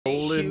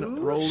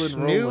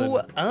rolling. New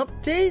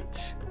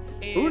update?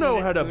 Uno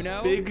had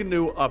a big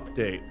new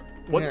update.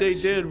 What they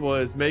did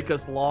was make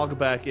us log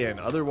back in.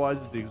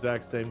 Otherwise, it's the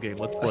exact same game.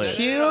 Let's play it.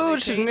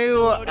 Huge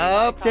new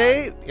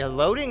update. Yeah,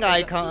 loading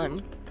icon.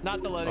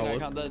 Not the loading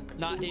icon, the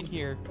not in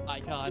here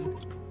icon.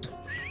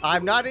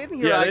 I'm not in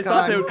here. Yeah, they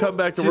thought they would come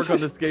back to work on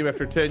this game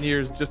after 10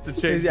 years just to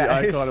change the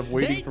icon of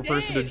waiting for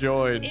person to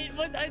join. It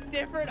was a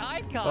different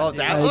icon. Oh,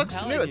 that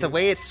looks new. The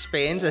way it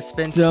spins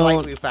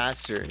slightly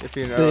faster, if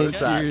you notice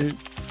that.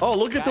 Oh,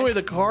 look at the way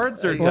the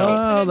cards are done.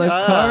 Wow, the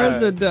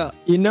cards are done.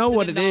 You know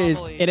what it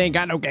is? It ain't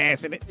got no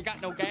gas in it. It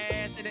got no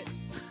gas in it.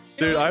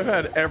 Dude, I've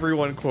had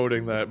everyone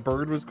quoting that.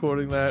 Bird was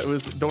quoting that. It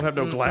was don't have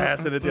no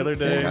glass in it the other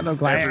day. Got no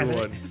glass.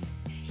 Everyone.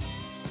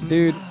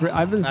 Dude,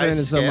 I've been saying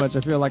it so much. I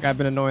feel like I've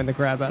been annoying the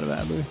crap out of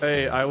Adley.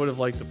 Hey, I would have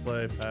liked to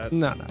play, Pat.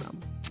 No.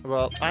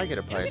 Well, I get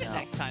to play now.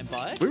 Next time,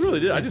 bud. We really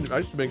did. I just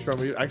to make sure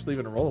I'm actually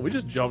even rolling. We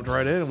just jumped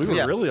right in. We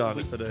were really on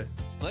it today.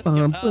 Let's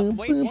go.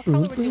 Wait, what color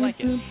would you like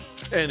it?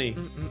 Any.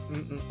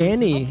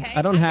 Okay,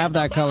 I don't have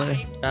that color.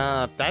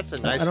 That's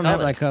a nice color. I don't have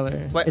that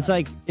color. But it's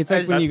like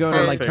when you go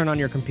to like turn on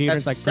your computer,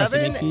 it's like press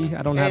any key.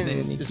 I don't have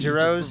any key.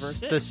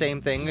 Zero's the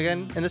same thing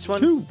again in this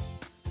one? 2.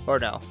 Or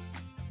no?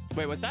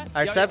 Wait, what's that?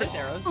 Our 7?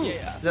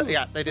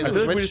 Yeah, they did I the feel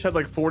switch. like we just had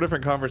like 4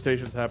 different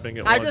conversations happening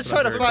at once. I'm just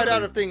trying to find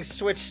out if things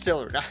switch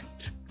still or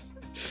not.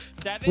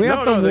 7? We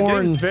have to the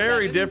warn. game's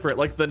very different.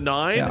 Like the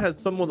 9 has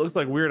someone that looks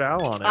like Weird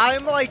Al on it.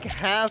 I'm like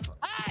half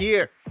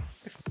here.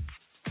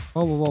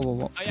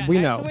 Whoa. Oh, yeah,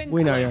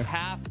 We know, yeah.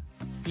 Half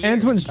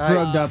Antoine's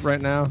drugged up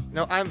right now.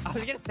 No, I was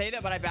gonna say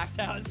that, but I backed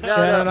out. So.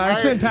 No,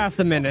 it's been past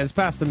the minute. It's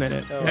past the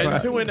minute.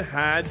 Entoan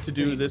had to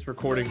do this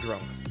recording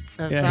drunk.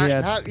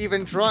 not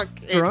even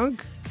drunk.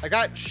 Drunk? I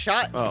got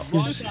shot. Oh.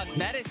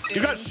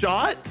 You got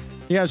shot?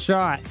 He got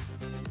shot.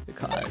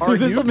 Dude,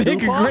 this will make a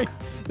great.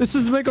 This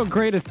is make a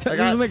great. This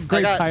will make a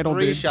great title,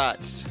 3 dude.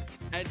 shots.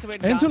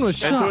 Antoine was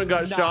shot. Antoan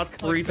got shot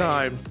 3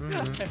 times.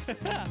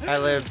 I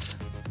lived.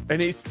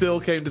 And he still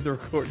came to the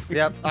recording.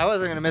 Yep, I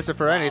wasn't gonna miss it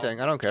for anything.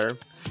 I don't care.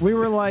 We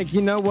were like,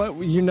 you know what?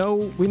 We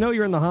know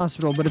you're in the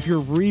hospital, but if you're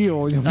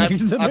real,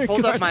 I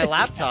pulled up my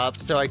laptop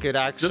so I could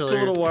actually. Just a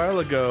little while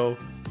ago,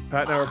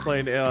 Pat and I were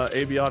playing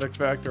Abiotic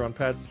Factor on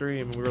Pat's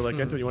stream, and we were like,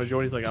 Antoine, you want to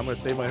join? He's like, I'm going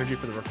to save my energy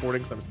for the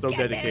recording because I'm so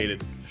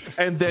dedicated.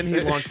 And then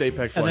he launched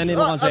Apex. And then he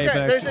launched Apex.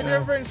 There's a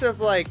difference of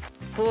like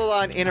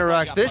full-on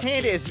interaction. This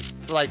hand is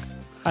like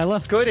I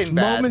left good and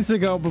bad. Moments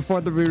ago before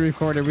the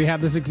re-recorded, we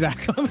had this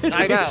exact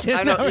conversation.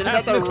 I know. You just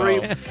have to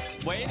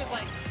Wayne is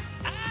like,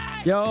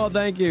 yo,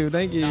 thank you,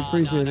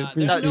 appreciate it.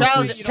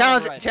 Challenge it.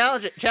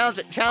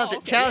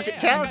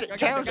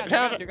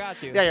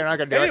 Yeah, you're not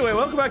gonna do it. Anyway,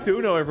 welcome back to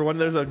Uno, everyone.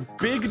 There's a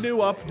big new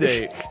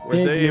update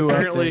where they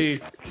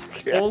apparently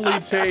only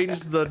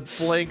changed the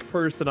blank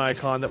person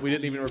icon that we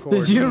didn't even record.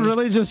 Did you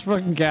really just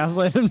fucking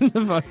gaslight him?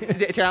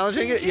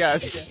 Challenging it?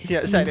 Yes,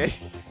 I did.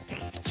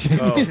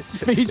 He's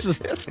speechless.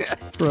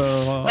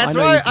 Bro, that's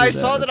why I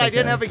saw that I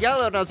didn't have a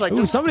yellow, and I was like,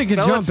 ooh, somebody could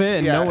jump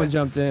in. No one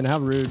jumped in. How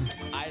rude.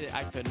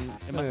 I couldn't.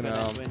 It must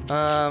have been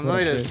let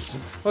me just.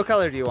 What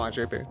color do you want,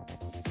 JP?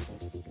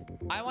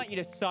 I want you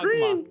to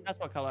Sugma. That's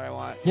what color I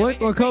want.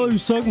 What color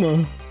is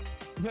Sugma?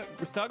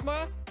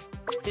 Sugma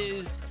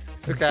is.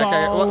 Okay.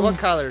 What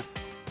color?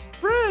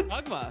 Red.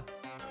 Sugma.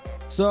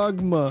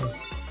 Sugma.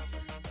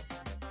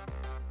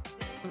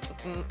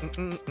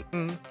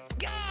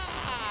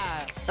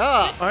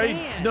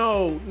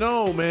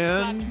 No,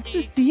 man.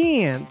 Just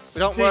dance.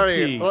 Don't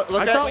worry.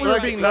 I thought we were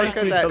being nice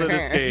to each other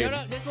this game.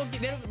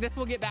 No, this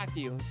will get back to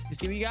you. You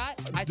see what you got?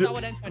 I saw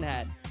what Entoan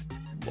had.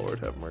 Lord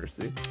have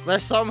mercy.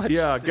 There's so much.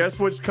 Yeah, guess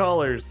which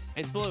colors?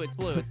 It's blue.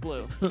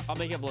 I'll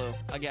make it blue.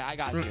 I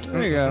got you.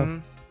 There you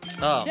go.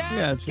 Oh.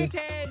 Yes,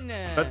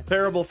 Yeah, that's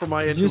terrible for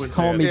my Just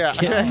call me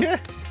Kitten.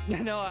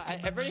 No,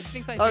 everybody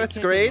thinks I say it's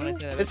green.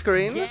 It's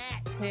green.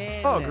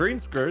 Oh,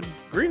 green's good.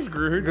 Green's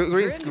good.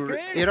 Green's good.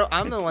 You know,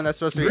 I'm the one that's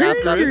supposed to be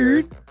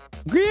after.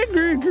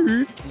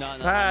 Green. No.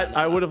 Pat,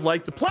 I would have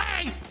liked to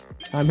play.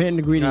 I'm hitting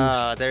the greedy.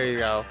 There you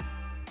go.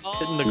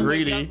 Hitting the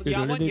greedy. You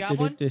got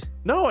one?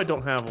 No, I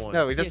don't have one.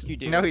 No, he doesn't. Yes, you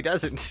do. No, he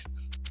doesn't.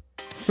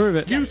 Prove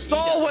it. You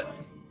saw what?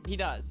 He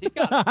does. He's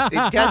got it.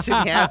 He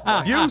doesn't have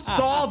one. You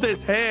saw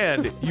this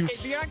hand. You're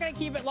not gonna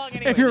keep it long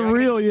anyway. If you're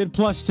real, you had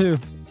 +2.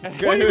 What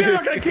do you mean you're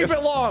not gonna keep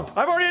it long?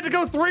 I've already had to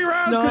go 3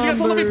 rounds because you guys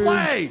won't let me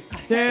play.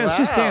 Dance,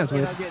 just dance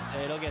with it.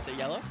 It'll get the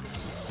yellow.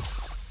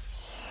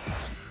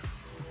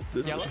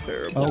 This Yellow? is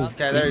terrible. Oh.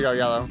 Okay, there you go,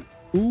 yellow.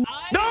 Ooh.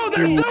 No,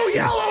 there's no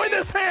yellow in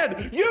this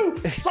hand. You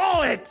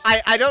saw it.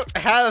 I don't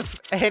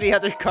have any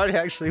other card to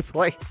actually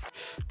play.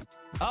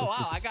 Oh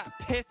wow, I got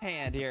piss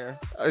hand here.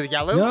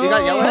 Yellow? No. You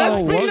got yellow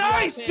hand? Be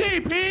nice,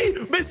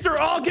 TP. Mister,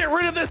 I'll get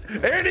rid of this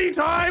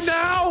anytime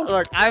now.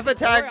 Look, I've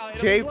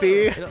attacked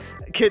JP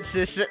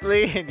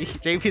consistently, and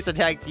JP's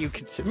attacked you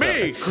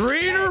consistently. Me,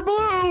 green or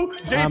blue?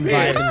 JP. I'm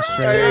vibing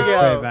straight. There you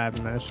go.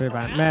 Straight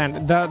vibing.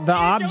 Man, the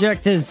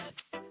object is.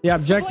 The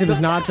objective is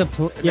not to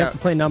play. You have to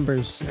play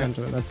numbers,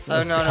 Andrew. That's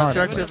no. the The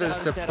objective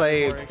is to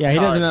play. Yeah, he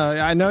doesn't cards.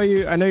 know. I know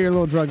you're a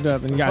little drugged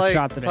up and you got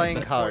shot today. Playing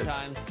but-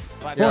 cards.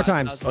 4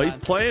 times. Oh, he's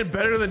playing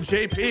better than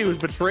JP, who's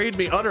betrayed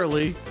me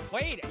utterly.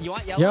 Wait, you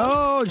want yellow?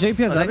 Yo, JP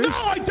has others? No,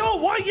 I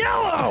don't want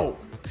yellow.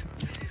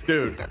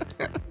 Dude.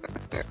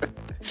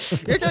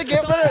 You're gonna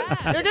get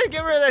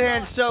rid of that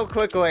hand so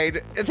quick,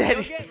 Wade. And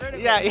then,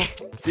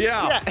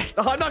 Yeah.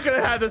 I'm not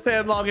gonna have this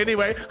hand long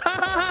anyway. Okay,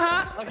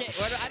 I just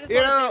want to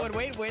say, when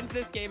Wade wins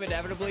this game,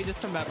 inevitably,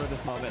 just remember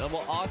this moment. And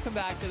we'll all come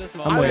back to this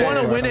moment. I want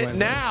to win it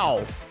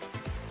now.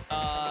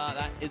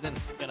 That isn't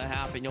gonna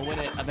happen. You'll win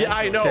it eventually. Yeah,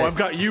 I know. I've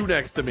got you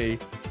next to me.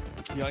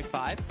 You like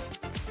 5s?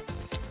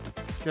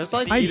 Just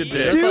like I Eat a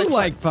dick. do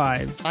like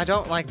 5s. I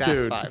don't like that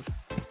Dude. 5.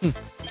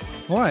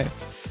 Why?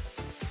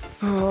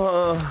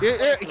 You're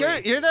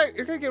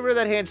gonna get rid of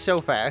that hand so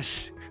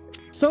fast.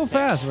 So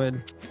fast,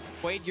 Wade.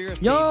 Wade, you're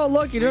Yo,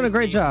 look, you're doing a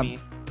great job.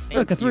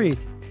 Look, a 3.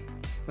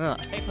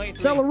 Hey, play 3.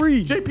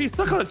 Celery. JP,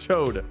 suck on a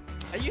chode.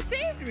 You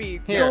saved me.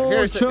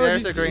 Here's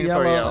a green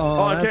for you.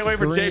 Oh, I can't wait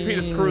for JP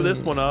to screw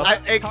this one up.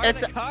 It's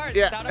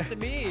not up to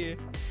me.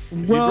 Well,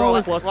 you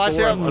draw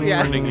 +4, I'm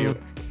unfriending you.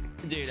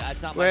 Dude,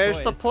 that's not my Where's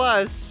choice. the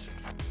plus?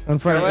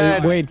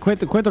 Wade, quit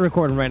the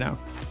recording right now.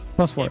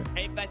 +4.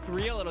 If that's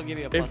real, it'll give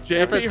you a plus.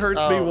 If JP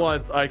hurts me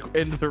once, I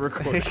end the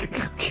recording.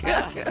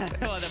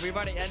 Well, then we've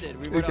already ended.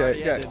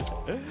 Ended.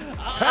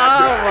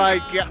 Oh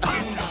my god.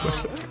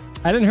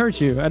 I didn't hurt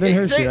you. I didn't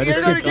hurt you. I just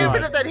You're gonna skipped get on.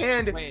 rid of that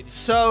hand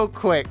so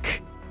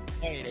quick.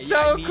 Wait, So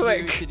I need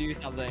quick. you to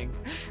do something.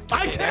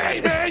 I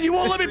can't, man. You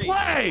won't let me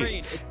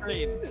play. It's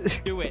green.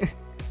 Do it.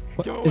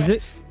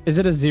 Is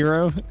it a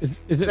 0? Is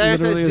it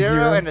There's a literally a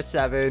 0 and a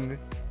 7.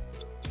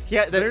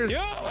 Yeah, there's. Do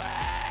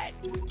it.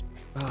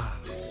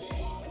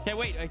 Okay,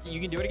 wait.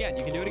 You can do it again.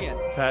 You can do it again.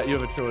 Pat, you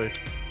have a choice.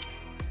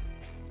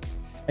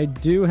 I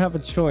do have a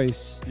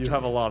choice. You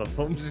have a lot of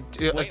them.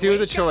 Do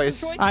the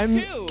choice. I'm-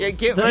 Get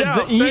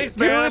Thanks,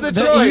 man. the You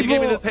choice.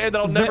 give me this hand that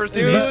I'll never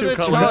see do these two the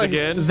colors choice.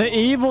 again. The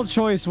evil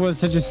choice was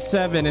to just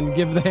 7 and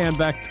give the hand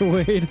back to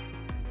Wade.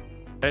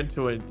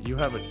 Entoan, you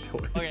have a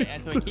choice. Okay,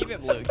 Entoan, keep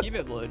it blue. Keep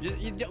it blue.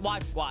 Just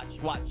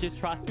watch. Just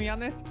trust me on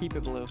this. Keep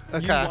it blue.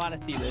 Okay. You want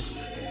to see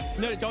this?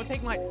 No, don't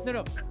take my.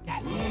 No.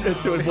 Yes.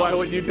 Entoan, why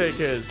wouldn't you take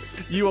his?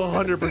 You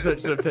 100%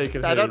 should have taken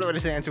his. I don't know what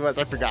his answer was.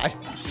 I forgot.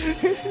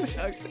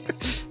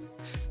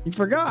 You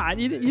forgot.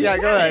 You Yeah,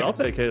 said go ahead. I'll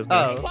take his.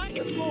 Oh.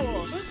 Fucking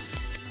fool!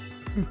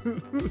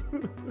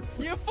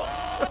 You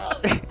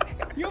fool!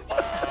 You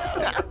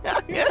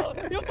fool!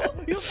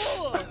 You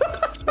fool!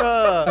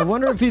 I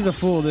wonder if he's a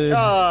fool, dude.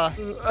 And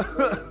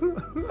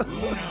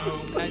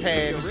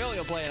Pain. if you're real,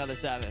 you'll play another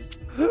 7.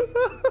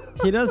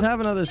 He does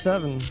have another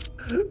 7.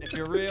 If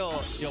you're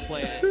real, you'll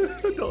play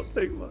it. Don't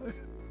take mine.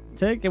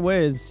 Take it,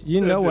 Wiz.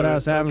 You know what I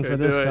was having for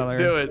this do color.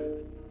 Do it.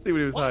 See what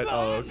he was hiding.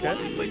 Oh, okay.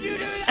 Why would you do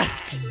that?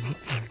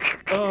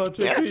 Oh,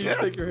 JP, you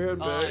take your hand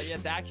back. Yeah,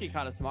 it's actually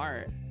kind of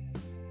smart.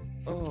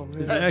 Oh,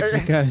 It's man.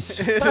 actually kind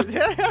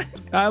of.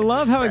 I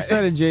love how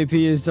excited JP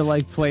is to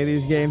like play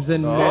these games,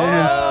 and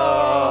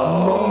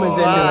moments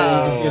into it,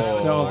 he just gets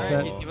so Smart.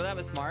 upset. You see what that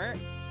was smart?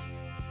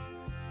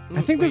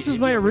 I think this Wait, is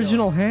my if you're real.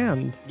 original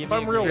hand. Give me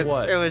I'm a real green.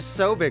 what? It was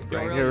so big, You're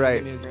brain. real, You're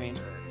right. give me a green.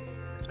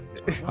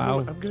 Wow.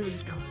 I'm good.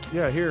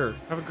 Yeah, here.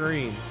 Have a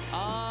green.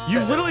 Uh, You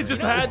literally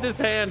just had this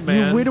hand,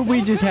 man. You widow,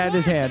 we just had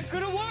this hand.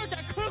 Could have worked.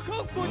 I could have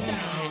cooked with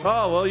that.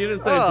 Oh, well, you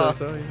didn't say Oh. so,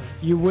 so yeah.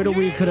 You widow,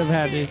 we could have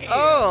had it.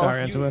 Oh.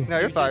 Sorry, Entoan. No,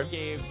 you're fine. just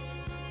gave-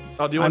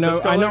 Oh, do you I want know.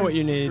 this I know color? what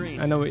you need. Green.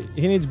 I know what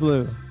he needs.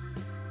 Blue.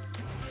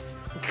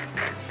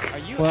 Are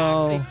you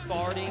Well- actually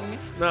farting?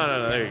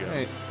 No, there you go.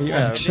 Hey,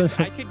 Yeah. This,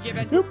 I could give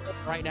it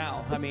right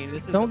now. I mean,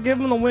 this is. Don't give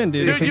him the win,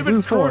 dude. Dude, It's a you've blue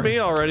been screwing 4. me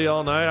already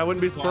all night. I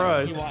wouldn't be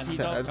surprised. He won. He's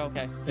Sad.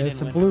 okay. He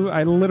It's a didn't win. blue.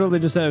 I literally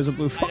just said it was a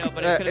blue I 4. know,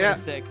 but it could have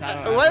been 6. I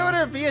don't know. Why would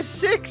it be a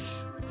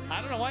 6?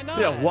 I don't know. Why not?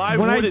 Yeah, why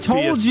When would I it be a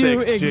told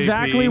you 6,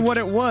 exactly JP? what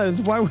it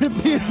was, why would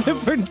it be a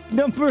different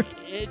number?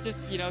 It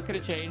just, could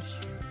have changed.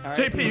 All right,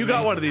 JP, you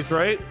got one of these,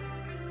 right?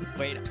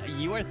 Wait,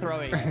 you are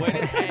throwing. Wait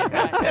a second.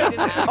 Wait a second.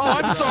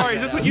 Oh, I'm sorry.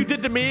 Is this what you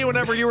did to me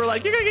whenever you were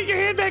like, you're going to get your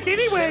hand back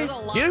anyway? There's a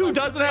lot You know who of-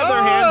 doesn't have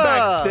their hand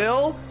back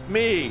still?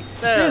 Me.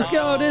 There. Disco.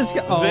 Oh. This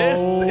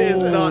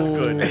is not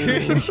good.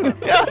 This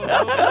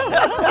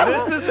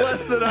is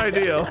less than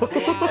ideal.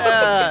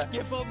 Yeah.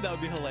 Skip them. That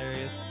would be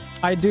hilarious.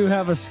 I do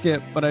have a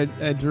skip, but I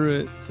drew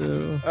it,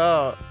 so.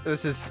 Oh,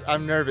 this is.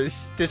 I'm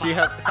nervous. Does he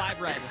have?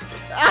 5 red.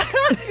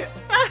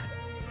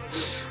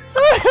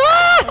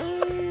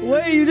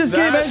 Wait, you just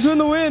gave That- Entoan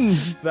the win.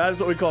 That is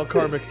what we call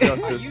karmic Are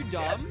justice. you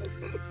dumb?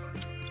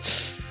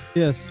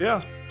 Yes,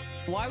 Yeah,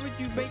 Why would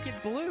you make it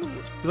blue?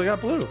 because I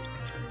got blue.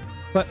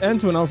 but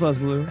Entoan also has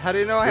blue. How do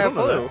you know I We have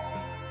don't know blue? that.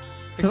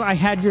 Because I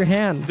had your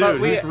hand. But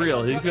Dude, we- he's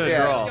real. He's going to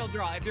Yeah. draw. You'll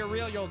draw. If you're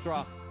real, you'll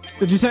draw.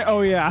 Did you say,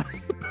 oh yeah?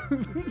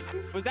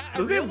 Was that a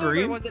Does he real have move or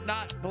green? was it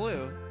not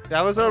blue?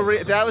 That was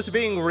that was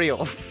being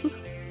real.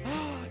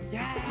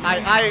 Yes.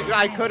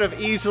 I could have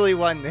easily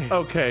won this.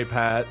 Okay,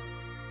 Pat.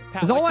 Pat,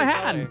 That's all what's I your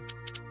had. color?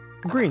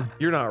 Green.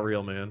 You're not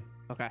real, man.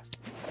 Okay.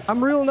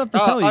 I'm real enough to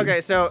tell you.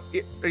 Okay, so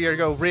you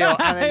go real,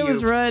 and then it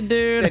was red,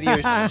 dude. Then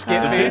you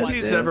skip me.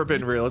 He's never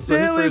been real. It's the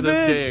Silly history of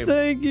bitch, this game.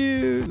 thank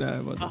you. No,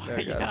 it wasn't. Oh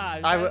my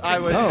gosh. I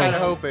was kind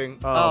of hoping.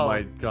 Oh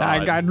my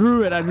god. I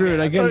drew it. I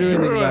couldn't do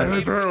anything about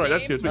it.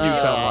 That's just what you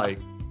sound like.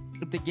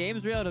 If the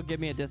game's real, it'll give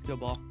me a disco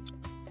ball.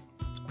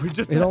 We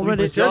just It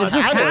already- Just just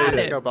had had a it.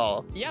 disco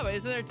ball. Yeah, but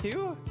isn't there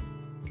two?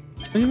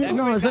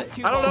 No, is it?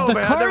 I don't know, The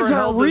man. I've cards never are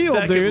held this real,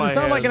 deck in dude. my It's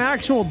not like an hand.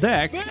 actual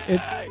deck.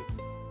 It's.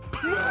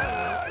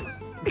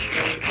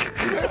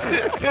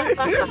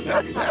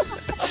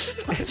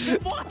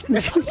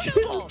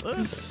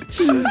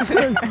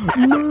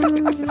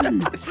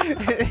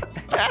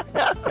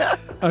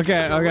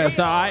 Okay.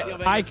 So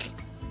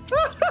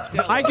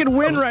I can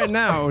win right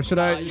now. Should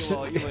I? You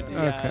will, you would,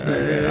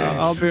 Okay. yeah.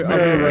 I'll be He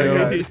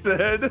real.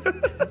 said.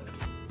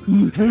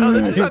 No,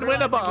 this is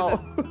unwinnable.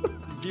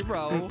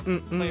 0.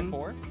 Play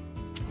 4.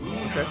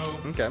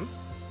 Okay.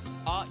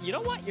 You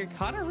know what? You're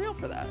kind of real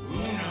for that.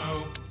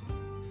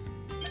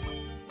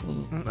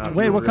 Nah,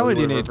 Wait, you what color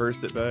really do you would've need?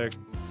 Reversed it back.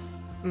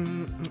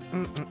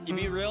 You'd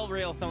be real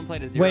if someone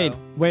played a 0.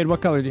 Wait.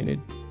 What color do you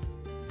need?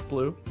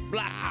 Blue.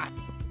 Blah. All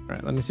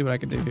right. Let me see what I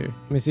can do here.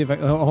 Let me see if I.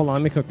 Oh, hold on.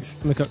 Let me cook.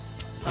 Let me cook. I'm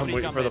Somebody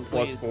waiting jump for the in,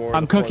 plus please. 4.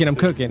 I'm cooking. I'm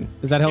cooking.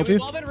 Does that help We've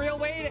you? all been real,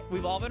 Wade.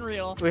 We've all been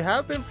real. We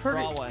have been pretty.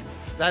 Draw one.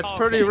 That's Oh,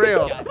 pretty this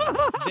real. guy.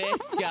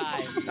 This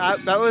guy.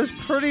 That was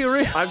pretty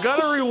real. I've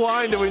got to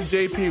rewind to when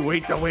JP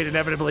waits till Wade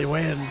inevitably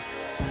wins.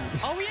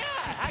 Oh yeah.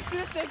 Actually,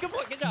 that's a good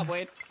point. Good job,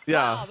 Wade.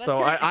 Yeah, Wow, that's so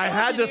great. I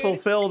had to Dude.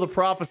 fulfill the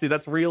prophecy.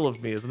 That's real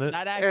of me, isn't it?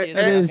 That actually And,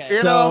 is is you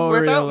okay. know, so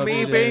without real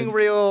me of you, being dude.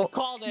 real,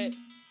 Called it.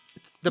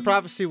 the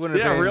prophecy wouldn't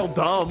have Yeah, been. real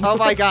dumb. Oh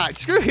my god,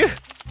 screw you.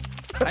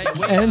 Hey,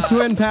 Wade,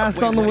 Entoan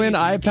passed Wade, on the what do win. you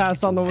I need?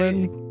 passed on the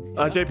win.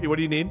 JP, what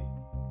do you need?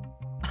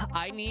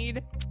 I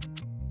need.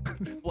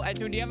 Well,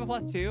 Entoan, do you have a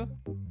 +2?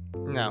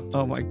 No,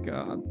 Oh my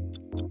god.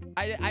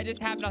 I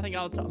just have nothing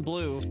else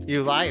blue.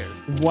 you liar.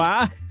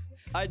 Why?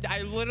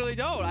 I literally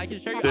don't. I can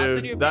show you. I'll Dude,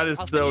 send you a that pic. is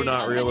I'll so send you,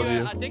 not I'll real send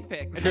of you. A dick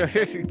pic.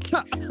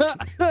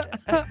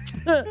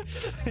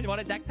 You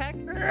want a deck pack?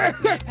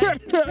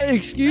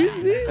 Excuse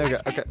me?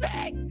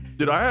 Okay.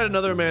 Dude, I had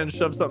another man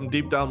shove something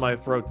deep down my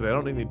throat today. I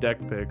don't need any deck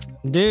picks.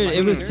 Dude,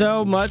 it was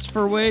so much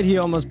for Wade, he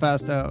almost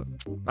passed out.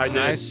 I did.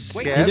 Nice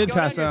Wait, skip. You did go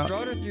pass down your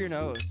out. throat or through your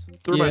nose?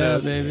 Through my Yeah,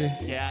 nose. baby.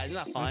 Yeah, isn't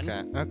that fun?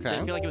 Okay. Did I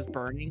Okay. feel like it was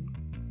burning?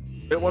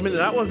 I mean,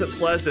 that wasn't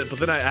pleasant, but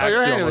then I actually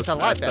your hand almost was a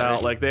lot passed better.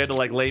 out. Like, they had to,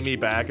 like, lay me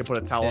back and put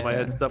a towel on my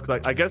head and stuff.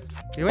 Because I guess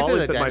You went to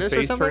the said my dentist or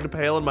face something? turned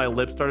pale and my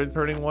lips started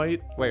turning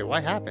white. Wait,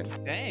 what happened?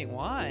 Dang,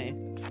 why?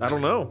 I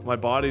don't know. My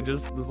body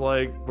just was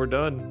like, we're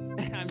done.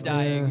 I'm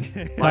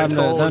dying. My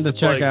soul time is to just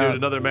check like, out. dude,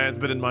 another man's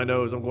been in my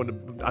nose. I'm going to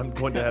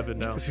heaven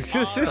now.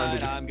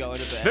 Alright, I'm going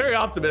to bed. Very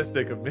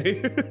optimistic of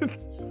me. You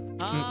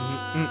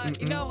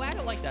know, I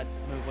don't like that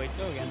move. Wait,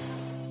 go again.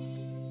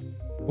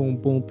 Boom,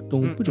 boom,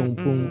 boom, boom,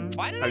 boom.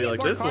 Why did How I do you get like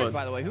more this cards, one?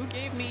 by the way? Who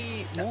gave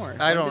me more?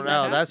 I When don't did that know.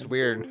 happen? That's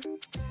weird.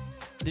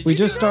 Did We you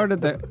just do that?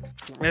 started that.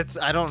 It's.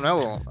 I don't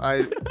know.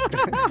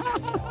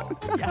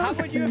 Yeah, how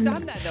would you have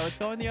done that though? It's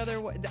going the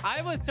other way.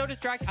 I was so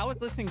distracted. I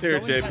was listening. Here,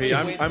 so JP, intently to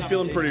Wade's I'm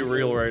feeling pretty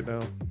conversation. real right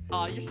now.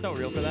 Oh, you're so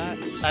real for that.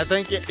 I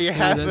think you Yeah,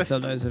 have. that's so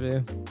nice of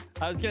you.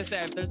 I was gonna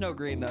say if there's no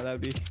green though, that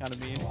would be kind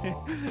of mean.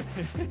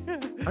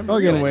 I'm Go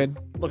again, real. Wade.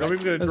 Look, I'm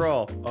even going to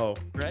draw. Oh,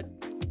 Red.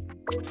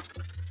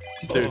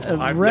 dude,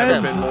 I've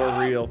red's- never been more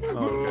real.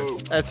 Oh,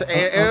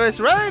 okay. It was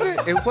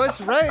red. It was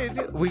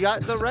red. We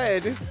got the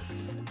red.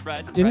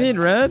 Red. You red, need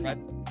red? Red.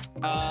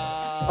 Oh,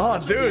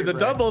 what should we dude, the do,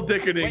 red? double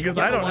dickening Wait, because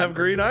you I have a don't have one?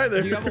 green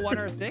either. Do you have a 1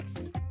 or a 6?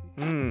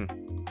 Hmm.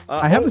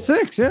 I have a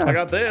 6, yeah. I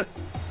got this.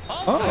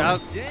 Oh,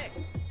 dick.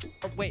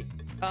 Oh, wait.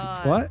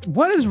 What?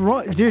 What is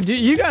wrong? Dude,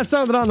 you got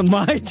something on the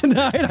mind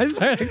tonight. I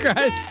swear to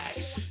Christ.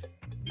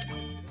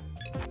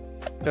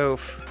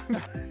 Oof.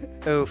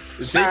 Oof.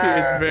 JP is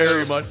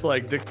very much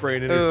like Dick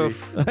Brain energy.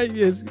 Oof.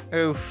 Yes.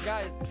 Oof.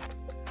 Guys.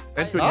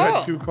 Entoan, you Oh.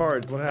 had 2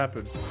 cards. What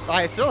happened?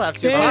 I still have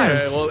 2 Damn.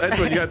 cards. Okay, well,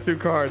 Entoan, you got 2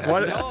 cards.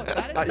 Why No,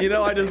 that is- you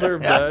know, I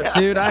deserve that.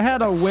 Dude, I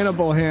had a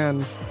winnable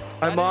hand.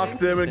 I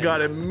mocked him and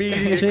got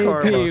immediate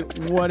karma.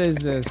 JP, what is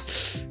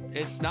this?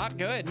 It's not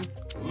good.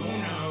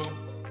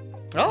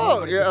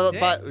 Oh, it's yeah, a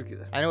but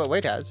I know what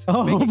Wade has.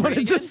 Oh, but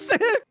pretty it's a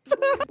good.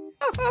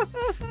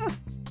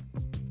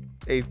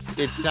 6.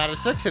 It's not a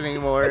 6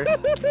 anymore.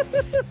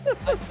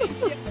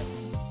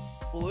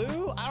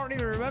 Blue? I don't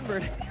even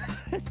remember.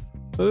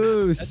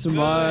 Ooh,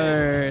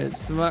 smart.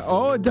 Smart.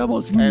 Oh, double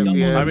And, squeeze.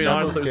 yeah. I mean, Double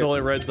honestly, skip. there's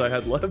only reds I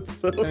had left.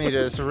 So. Let me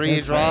just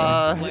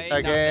redraw Play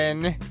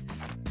again.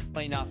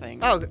 Play nothing.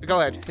 Oh, go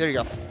ahead. There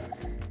you go.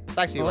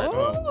 Back to you, Wade.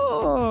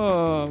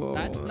 Oh.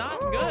 That's not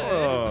good.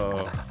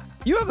 Oh,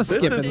 You have a this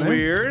skip is in there.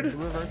 weird.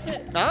 Reverse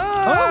it.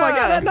 Ah! Oh my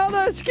god,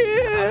 another skip!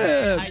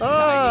 I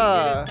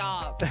Ah. need to stop.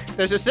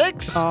 There's a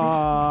 6. Oh,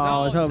 I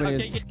was hoping okay,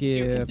 it'd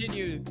skip.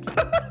 Continue.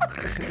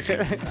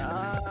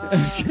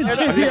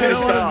 Continue, I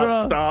don't wanna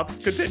draw. Stop.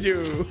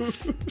 Continue.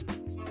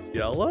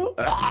 Yellow?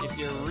 If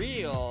you're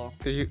real,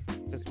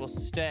 this will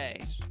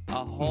stay a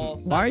whole.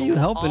 Why are you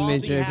helping me,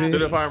 JP?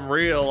 Dude, if I'm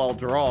real, I'll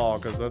draw,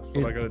 because that's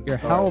what I gotta. You're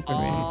helping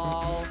me.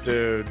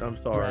 Dude, I'm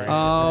sorry.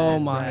 Oh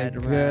my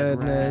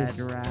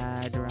goodness.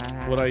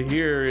 What I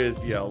hear is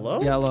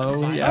yellow.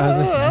 Yellow.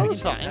 Yeah.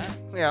 That's fine.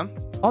 Yeah.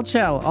 I'll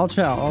chow.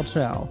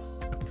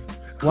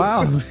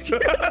 Wow.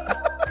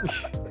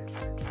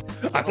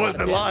 I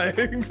wasn't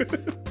lying.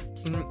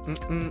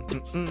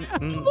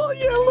 Oh,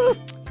 yellow.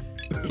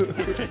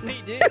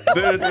 Dude,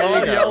 it's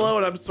all yellow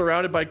and I'm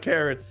surrounded by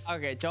carrots.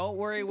 Okay, don't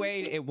worry,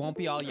 Wade. It won't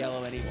be all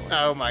yellow anymore.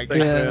 Oh my god.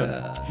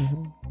 Yeah.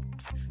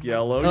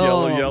 Yellow.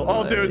 Oh,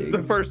 Oh, dude,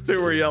 the first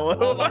two were yellow.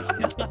 Oh my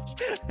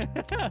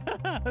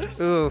gosh.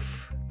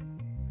 Oof.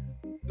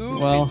 Ooh,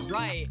 Well.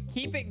 right.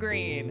 Keep it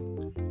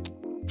green.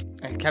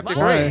 I kept it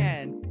My green.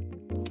 man.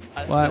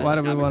 Why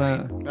do we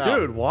want to?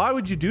 Dude, why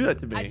would you do that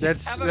to me? Have a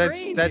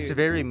green, That's dude.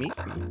 very mean.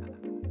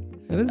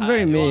 It is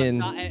very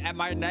mean. And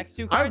my next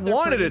two I cards are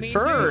wanted pretty a mean,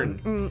 turn.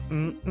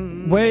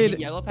 too. Wait,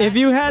 Yellow if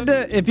you patch?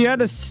 had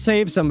to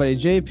save somebody,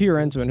 JP or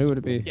Entoan, who would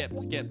it be? Skip.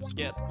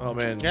 Oh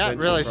man. You're not Ben's really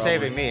probably-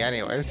 saving me,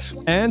 anyways.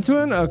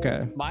 Antoine?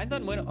 Okay. Mine's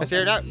on win. So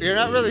you're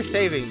not really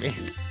saving me.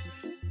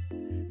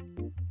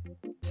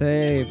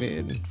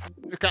 Saving.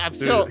 I'm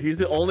Dude, still. he's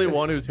the only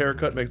one whose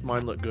haircut makes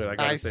mine look good. I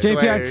gotta I say. JP,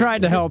 I Swear.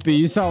 tried to help you.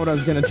 You saw what I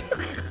was gonna do.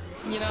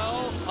 You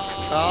know.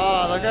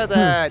 Oh, look at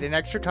that! An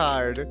extra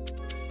card.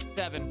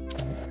 7.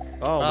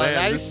 Oh man,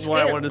 nice this is why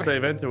I skip. wanted to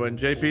save Entoan.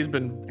 JP's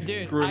been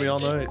Dude, screwing me all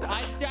night.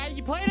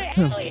 You played an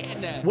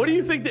alien. What do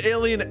you think the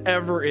alien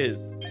ever is?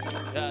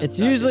 It's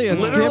usually a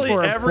skip Literally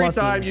or a every pluses.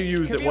 time you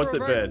use Could it, be a what's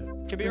it reverse.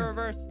 been? Could be a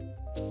reverse.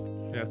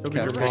 Yeah, so Okay, be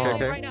your okay, mom.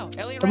 okay. Right now.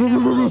 Alien right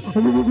now.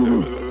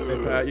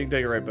 Hey, Pat, you can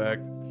take it right back.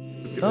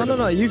 Just get rid No, of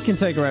no, it. you can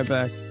take it right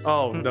back.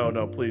 Oh,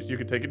 no, please. You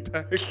can take it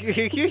back.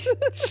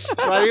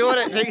 Why do you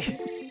want to take?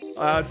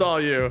 It's all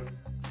you.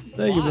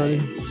 Thank you, buddy.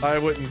 I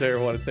wouldn't dare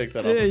want to take that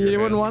off. Yeah, of your you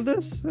wouldn't hand. want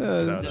this? No,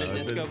 Is it a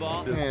it's disco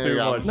ball? it's There too you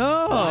go. much.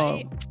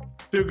 No.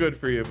 Too good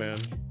for you, man.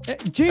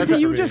 JP, not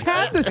you for just me.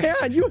 had this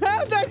hand. You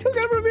have that. I took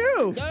it from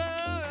you. No,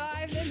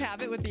 I didn't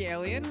have it with the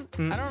alien. I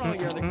don't know what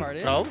your other card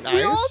is. Oh,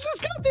 We all nice.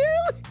 just got the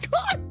alien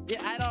card.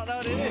 Yeah, I don't know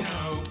what it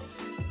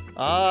is.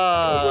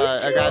 Ah,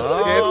 I got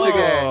Oh. skipped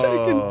again.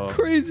 Taking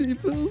crazy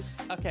pills.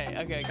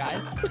 Okay,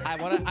 guys.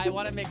 I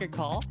wanna make a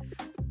call.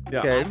 Yeah.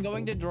 Okay. I'm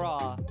going to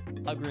draw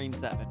a green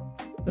 7.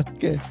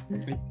 Okay.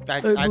 I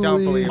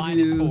don't believe. Minus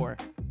you. 4.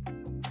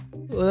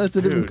 Well, that's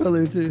a different Dude.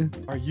 color too.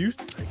 Are you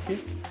psychic?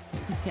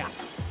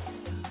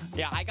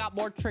 Yeah, I got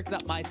more tricks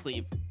up my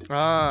sleeve.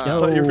 Ah, Yo. I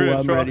thought you were gonna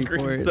I'm draw ready green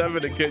for it.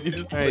 7 again. You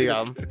just there you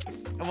go.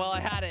 Well, I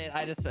had it.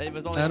 It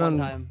was only That one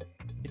time.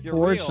 If you're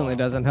Fortunately, real,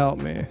 doesn't help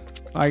me.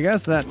 I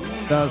guess that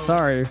does.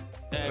 Sorry.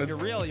 if you're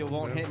real, you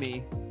won't hit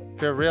me.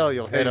 If you're real,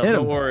 you'll hit Hey, him. Hit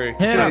don't him. worry.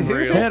 Hit I'm him.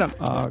 real. Hit him.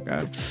 Oh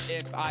god.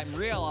 If I'm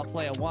real, I'll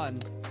play a 1.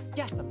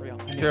 Yes, I'm real.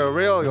 If you're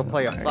real, you'll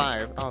play a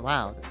 5. Oh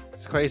wow,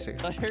 it's crazy.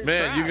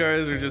 Man, you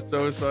guys are just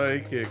so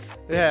psychic.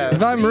 Yeah.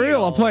 If I'm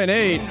real, I'll play an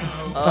 8.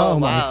 Oh, Oh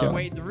my wow. God.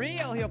 Wade's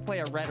real, he'll play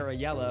a red or a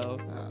yellow.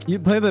 You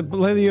play the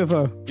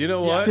UFO. You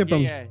know Yeah, what? Skip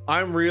him. Yeah.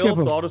 I'm real, Skip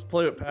 'em. so I'll just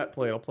play what Pat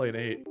played. I'll play an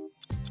 8.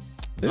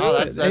 Oh,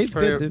 that's Eight's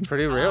good, dude.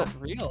 pretty real. I'm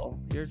real.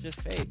 You're just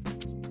fake.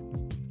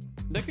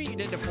 Look what you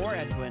did to poor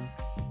Entoan.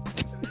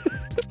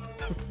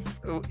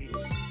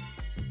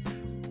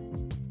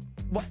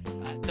 What?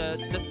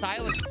 The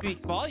silence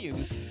speaks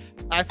volumes.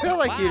 I feel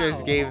like you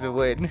just Wow. gave the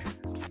win.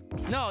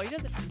 No, he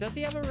doesn't. Does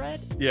he have a red?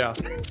 Yeah.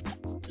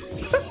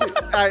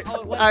 I,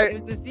 Oh, it was, I, it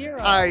was the 0.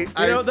 I,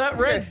 You know, that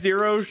red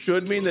 0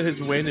 should mean that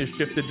his win is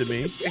shifted to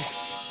me.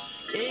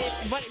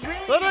 But really,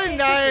 What you a can't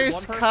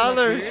nice pick one person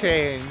color that's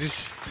weird. change.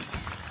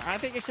 I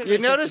think it should. You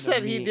notice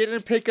that he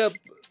didn't pick up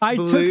I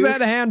blue? took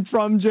that hand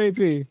from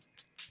JP.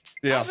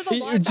 Yeah.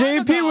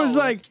 JP was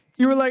like,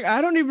 you were like,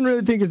 I don't even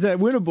really think it's that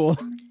winnable.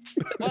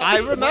 I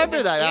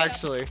remember that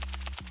actually.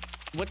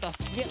 With the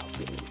skip.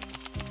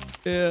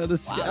 Yeah,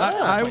 this. Wow,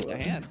 I- that's quite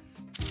the hand.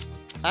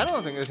 I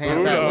don't think this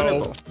hand's that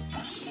no. winnable.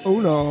 Oh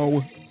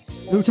no.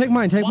 No, take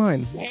mine. Take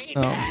mine. Hate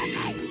Oh.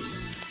 that.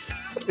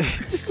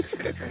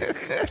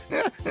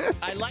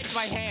 I like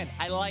my hand.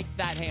 I like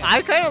that hand.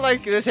 I kind of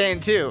like this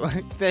hand too.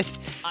 This.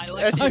 I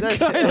like This, this.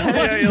 this,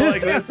 Yeah, you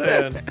like this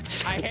hand.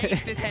 I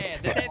hate this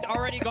hand. This hand's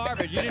already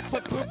garbage. You just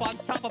put poop on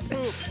top of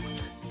poop.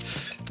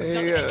 There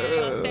Don't you make it a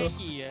go. little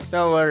stanky.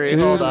 Don't worry, Dude,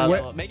 hold on.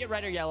 what- Make it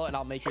red or yellow, and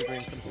I'll make your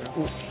green come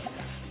through.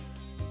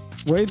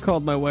 Wade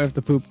called my wife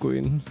the poop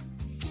queen.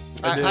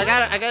 I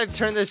gotta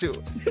turn this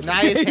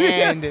nice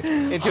hand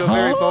into a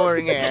very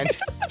boring hand.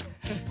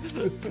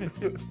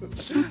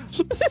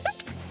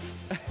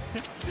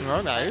 Oh,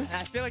 nice.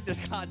 I feel like there's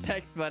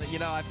context, but you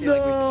know, I feel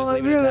No,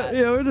 like we should just leave it at that.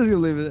 yeah, we're just gonna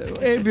leave it.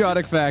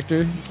 Abiotic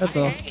factor. That's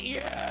all.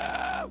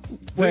 Yeah.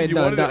 Wait, you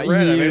no, wanted no, it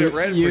red. I made you, it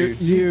red for you, you.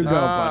 you go,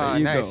 Ah, buddy.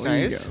 You nice, go.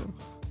 You nice. go.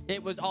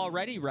 It was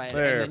already red,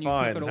 There, and then you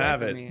fine, took it away have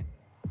from it. me.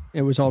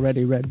 It was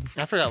already red.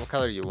 I forgot what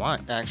color you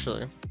want,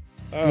 actually.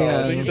 Oh, Yeah.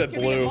 I think you It said could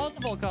be blue.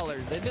 multiple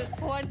colors. There's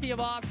plenty of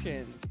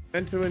options.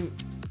 Entoan.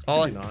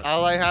 All, Maybe not.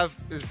 all I have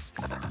is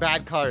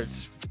bad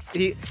cards.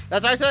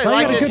 That's why I said I Oh, you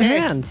like got a his good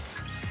hand. hand.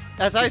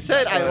 As I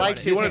said, I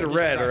liked You his wanted a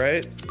red,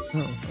 right?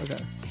 Oh, okay.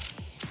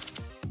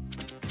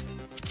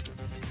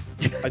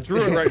 I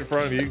drew it right in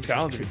front of you. You can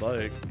challenge if you'd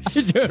like.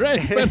 You do it right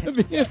in front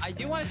of you. I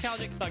do want to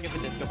challenge it because I'll get the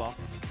disco ball.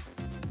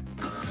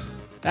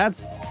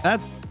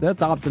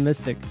 That's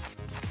optimistic.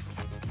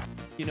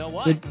 You know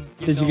what?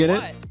 Did you get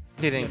it?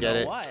 He didn't get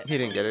it. He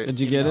didn't get it. Did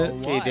you get it?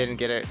 He didn't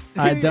get it.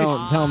 I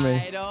don't. Tell me.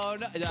 I don't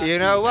know. You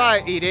know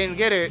what? He didn't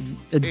get it.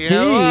 A You D.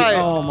 know what?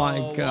 Oh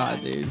my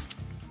god, dude.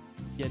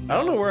 You I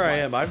don't know where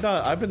I what?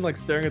 am. I've been like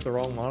staring at the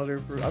wrong monitor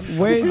for.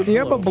 Wait, do you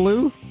have a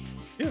blue?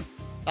 Yeah.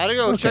 I gotta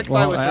go check if I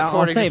Well, was I'll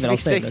recording. save it. I'll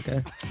just to be save it.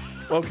 Okay.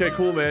 Okay,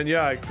 cool, man.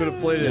 Yeah, I could have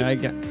played Yeah, I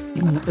it. get.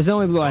 It's the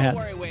only blue I Don't had.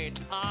 worry, Wade.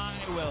 I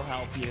will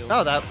help you.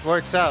 Oh, that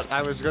works out.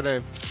 I was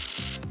gonna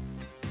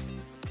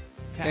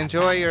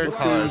enjoy your Let's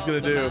see what car. he's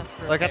gonna do.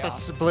 Look at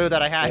the blue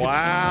that I had.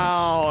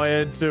 Wow,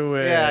 into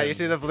it. Yeah, you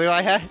see the blue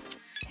I had?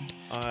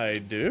 I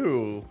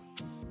do.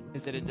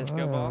 Is it a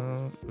disco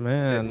ball? It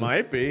Man.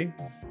 might be.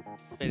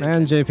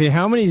 Man, JP,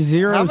 how many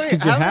zeros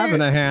could you have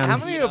in a hand? How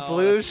many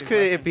blues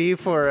could it be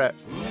for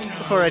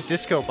a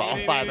disco ball,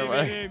 by the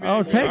way?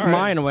 Oh, take All right.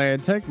 mine away.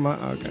 Take my.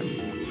 Okay.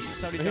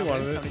 Somebody He jump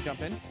wanted in. it. Somebody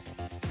jump in.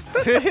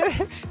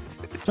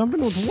 Jump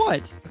in with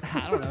what?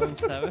 I don't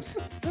know. 7.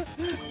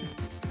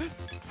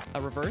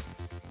 A reverse?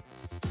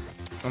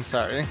 I'm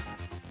sorry.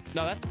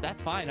 No,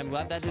 that's fine. I'm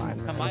glad that didn't Fine,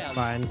 come man. my It's house.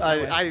 fine.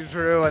 I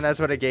drew, and that's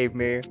what it gave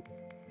me.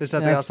 There's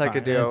nothing else I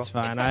could do. It's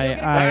fine.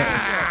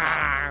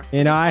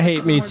 You know, I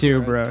hate me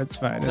too, bro. It's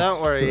fine. Don't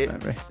It's worry.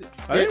 whatever.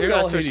 I think we You're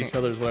all not hate switching. each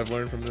other is what I've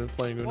learned from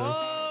playing Uno.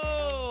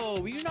 Whoa!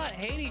 We do not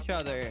hate each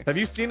other. Have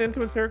you seen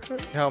Entoan's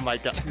haircut? Oh my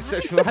god.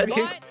 Why do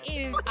you- What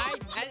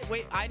is?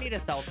 Wait. I need a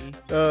selfie.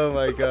 Oh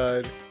my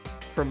god.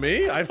 For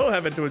me, I don't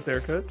have Entoan's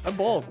haircut. I'm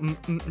bald.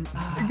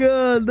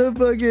 God, the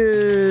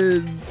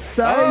fucking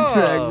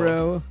sidetrack, Oh.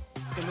 bro.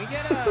 Can we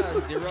get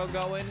a 0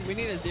 going? We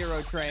need a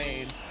 0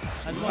 train.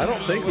 I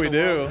don't think we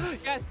do.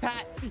 Yes,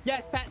 Pat.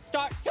 Yes, Pat.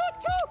 Start. Choo,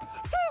 choo.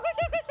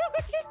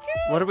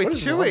 What are we What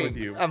is wrong with chewing?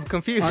 you? I'm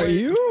confused. Are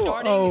you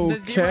Starting the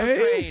 0 okay?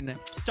 train.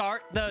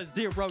 Start the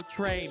 0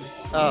 train.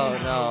 Oh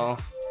no.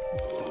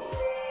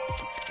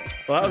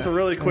 Well, that was a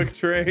really quick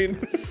train.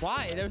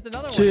 Why? There's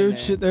another one. Shoot, In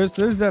shit. there.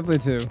 There's definitely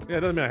two. Yeah, it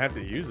doesn't mean I have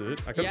to use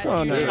it. I could. Yes,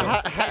 Oh, you no. do.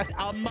 Ha- It's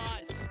a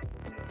must.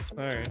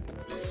 All right.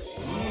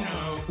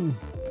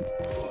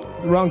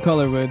 Wrong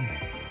color, Wood.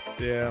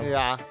 Yeah.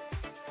 Yeah.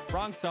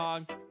 Wrong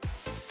song.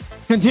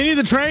 Continue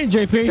the train,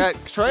 JP. Yeah,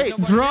 trade.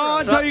 Draw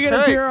until you get a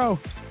Trade. 0.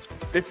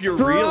 If you're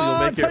Draw real, you'll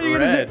make until it you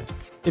get a red. 0.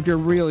 If you're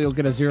real, you'll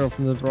get a 0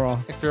 from the draw.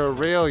 If you're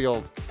real,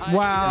 you'll.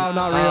 Wow,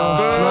 not real.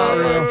 Not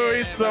real. Boo,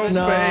 he's so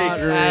Not fake.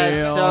 real.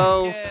 That's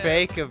so Yeah.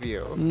 fake of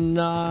you.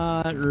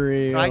 Not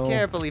real. I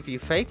can't believe you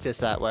faked us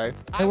that way.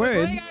 I was Wade.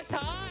 running out of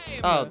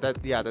time. Oh, that's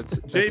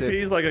it.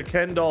 JP's like a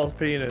Ken doll's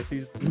penis.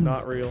 He's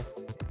not real.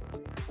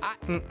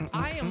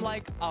 I am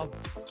like a.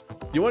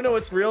 You want to know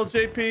what's real,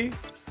 JP?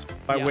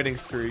 My Yeah. winning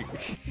streak.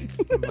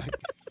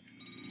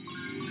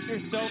 You're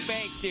so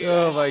fake, dude.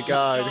 Oh my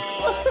god.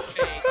 So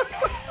fake.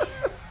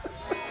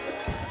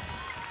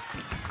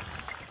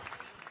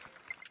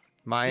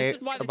 My This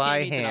is why this my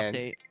game needs an hand.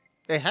 update.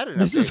 It had an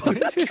This is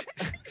update.